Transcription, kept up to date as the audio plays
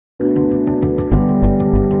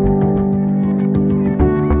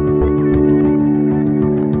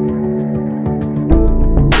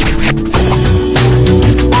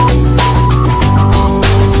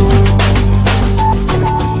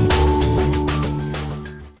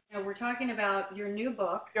talking about your new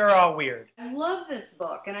book. You're all weird. I love this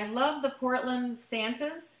book, and I love the Portland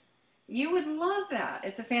Santas. You would love that.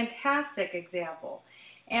 It's a fantastic example.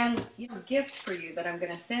 And a gift for you that I'm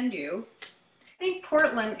going to send you. I think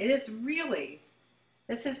Portland is really,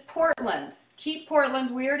 this is Portland. Keep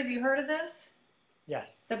Portland Weird. Have you heard of this?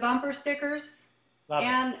 Yes. The bumper stickers. Love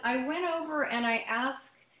and it. I went over and I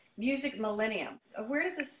asked Music Millennium, where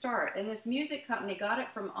did this start? And this music company got it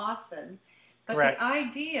from Austin. But Correct. The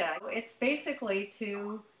idea, it's basically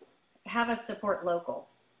to have us support local,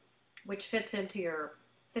 which fits into your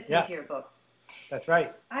book. That's right.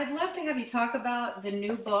 I'd love to have you talk about the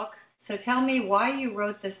new book. So tell me why you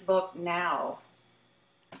wrote this book now.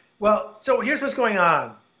 Well, so here's what's going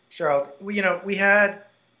on, Cheryl. We had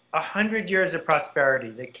 100 years of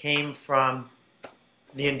prosperity that came from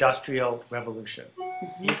the Industrial Revolution.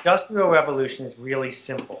 Mm-hmm. The Industrial Revolution is really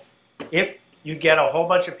simple. If you get a whole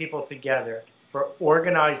bunch of people together for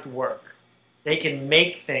organized work, they can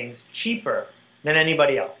make things cheaper than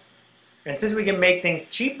anybody else. And since we can make things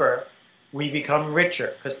cheaper, we become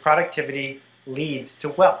richer because productivity leads to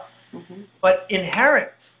wealth. Mm-hmm. But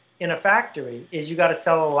inherent in a factory is you got to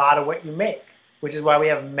sell a lot of what you make, which is why we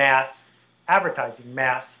have mass advertising,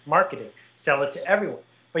 mass marketing, sell it to everyone.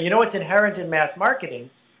 But you know what's inherent in mass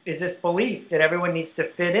marketing is this belief that everyone needs to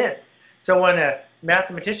fit in. So when a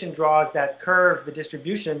mathematician draws that curve, the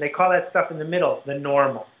distribution, they call that stuff in the middle the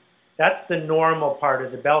normal. That's the normal part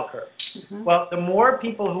of the bell curve. Mm-hmm. Well, the more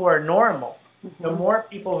people who are normal, mm-hmm. the more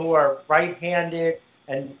people who are right-handed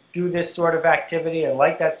and do this sort of activity and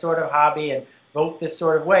like that sort of hobby and vote this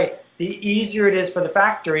sort of way, the easier it is for the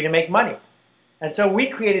factory to make money. And so we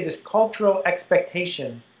created this cultural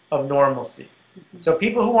expectation of normalcy. Mm-hmm. So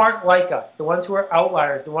people who aren't like us, the ones who are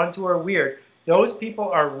outliers, the ones who are weird, those people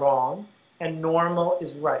are wrong and normal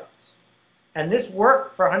is right. And this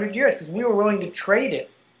worked for 100 years because we were willing to trade it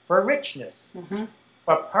for richness. Mm-hmm.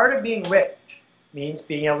 But part of being rich means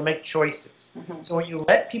being able to make choices. Mm-hmm. So when you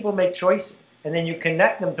let people make choices and then you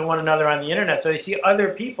connect them to one another on the internet so they see other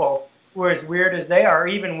people who are as weird as they are or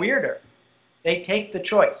even weirder, they take the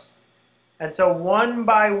choice. And so one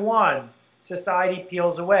by one, society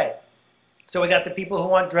peels away. So we got the people who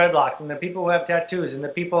want dreadlocks and the people who have tattoos and the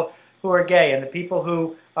people who are gay and the people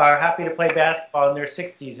who are happy to play basketball in their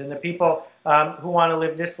 60s and the people who want to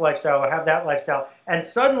live this lifestyle or have that lifestyle. And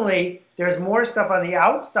suddenly there's more stuff on the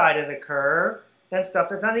outside of the curve than stuff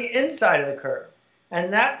that's on the inside of the curve.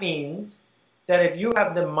 And that means that if you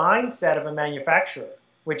have the mindset of a manufacturer,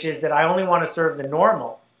 which is that I only want to serve the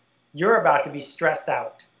normal, you're about to be stressed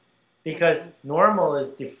out because normal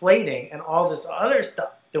is deflating and all this other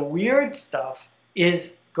stuff, the weird stuff,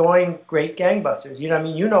 is going great gangbusters. You know what I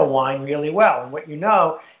mean? You know wine really well. And what you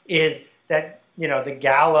know is that, the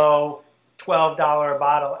Gallo $12 a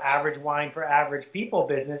bottle average wine for average people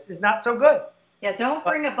business is not so good. Yeah, don't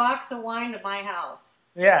bring a box of wine to my house.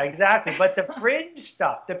 Yeah, exactly. But the fringe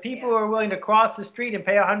stuff, the people who are willing to cross the street and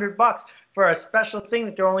pay $100 for a special thing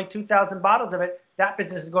that there are only 2,000 bottles of it, that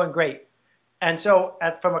business is going great. And so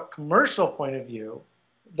from a commercial point of view,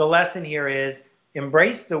 the lesson here is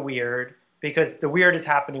embrace the weird because the weird is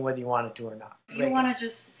happening whether you want it to or not. Do you want to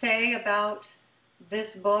just say about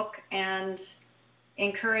this book and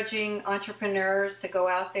encouraging entrepreneurs to go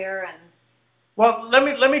out there and... Well,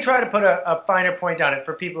 let me try to put a finer point on it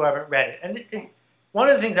for people who haven't read it. And one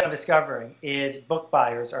of the things I'm discovering is book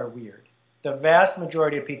buyers are weird. The vast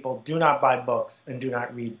majority of people do not buy books and do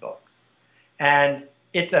not read books. And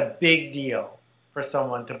it's a big deal for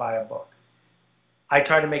someone to buy a book. I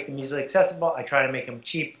try to make them easily accessible. I try to make them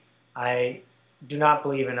cheap. I do not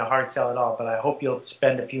believe in a hard sell at all, but I hope you'll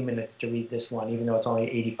spend a few minutes to read this one, even though it's only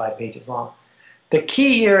 85 pages long. The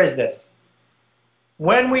key here is this.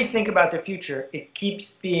 When we think about the future, it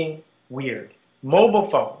keeps being weird. Mobile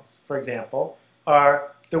phones, for example,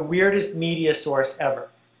 are the weirdest media source ever.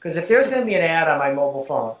 Because if there's going to be an ad on my mobile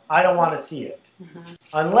phone, I don't want to see it. Mm-hmm.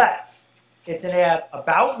 Unless it's an ad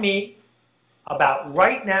about me, about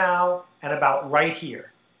right now, and about right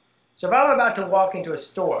here. So if I'm about to walk into a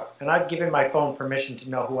store, and I've given my phone permission to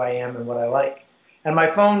know who I am and what I like, and my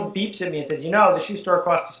phone beeps at me and says, the shoe store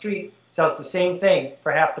across the street sells the same thing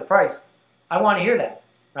for half the price, I want to hear that,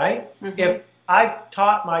 right? Mm-hmm. If I've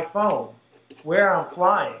taught my phone where I'm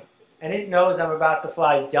flying, and it knows I'm about to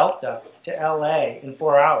fly Delta to LA in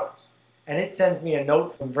 4 hours, and it sends me a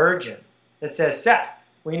note from Virgin that says, Seth,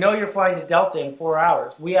 we know you're flying to Delta in 4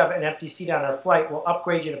 hours. We have an empty seat on our flight. We'll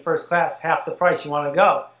upgrade you to first class, half the price. You want to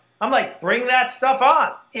go? I'm like, bring that stuff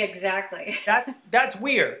on. Exactly. That's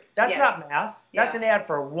weird. That's not mass. That's an ad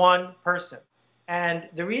for one person. And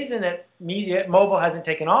the reason that mobile hasn't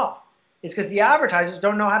taken off is because the advertisers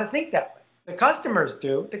don't know how to think that way. The customers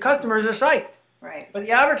do. The customers are psyched. Right. But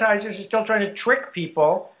the advertisers are still trying to trick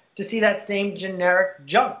people to see that same generic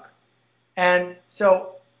junk. And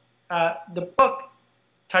so the book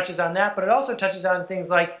touches on that, but it also touches on things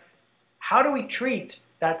like, how do we treat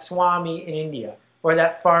that Swami in India or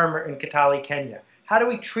that farmer in Kitale, Kenya? How do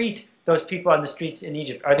we treat those people on the streets in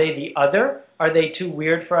Egypt? Are they the other? Are they too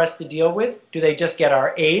weird for us to deal with? Do they just get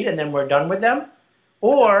our aid and then we're done with them?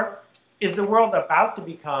 Or is the world about to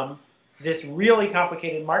become this really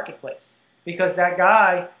complicated marketplace? Because that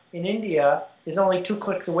guy in India is only 2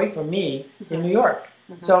 clicks away from me in New York.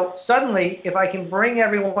 So suddenly, if I can bring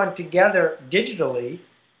everyone together digitally,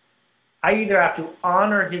 I either have to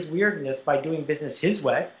honor his weirdness by doing business his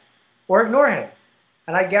way or ignore him.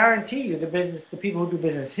 And I guarantee you the people who do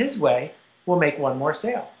business his way will make one more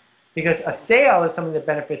sale. Because a sale is something that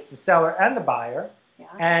benefits the seller and the buyer,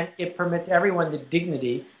 and it permits everyone the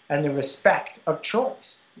dignity and the respect of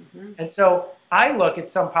choice. And so I look at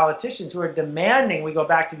some politicians who are demanding we go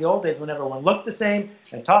back to the old days when everyone looked the same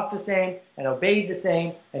and talked the same and obeyed the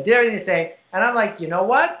same and did everything the same. And I'm like, you know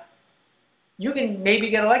what? You can maybe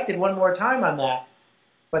get elected one more time on that,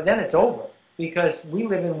 but then it's over because we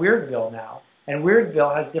live in Weirdville now, and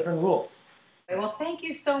Weirdville has different rules. Well, thank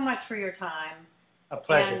you so much for your time. A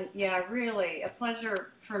pleasure. And yeah, really, a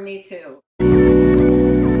pleasure for me too.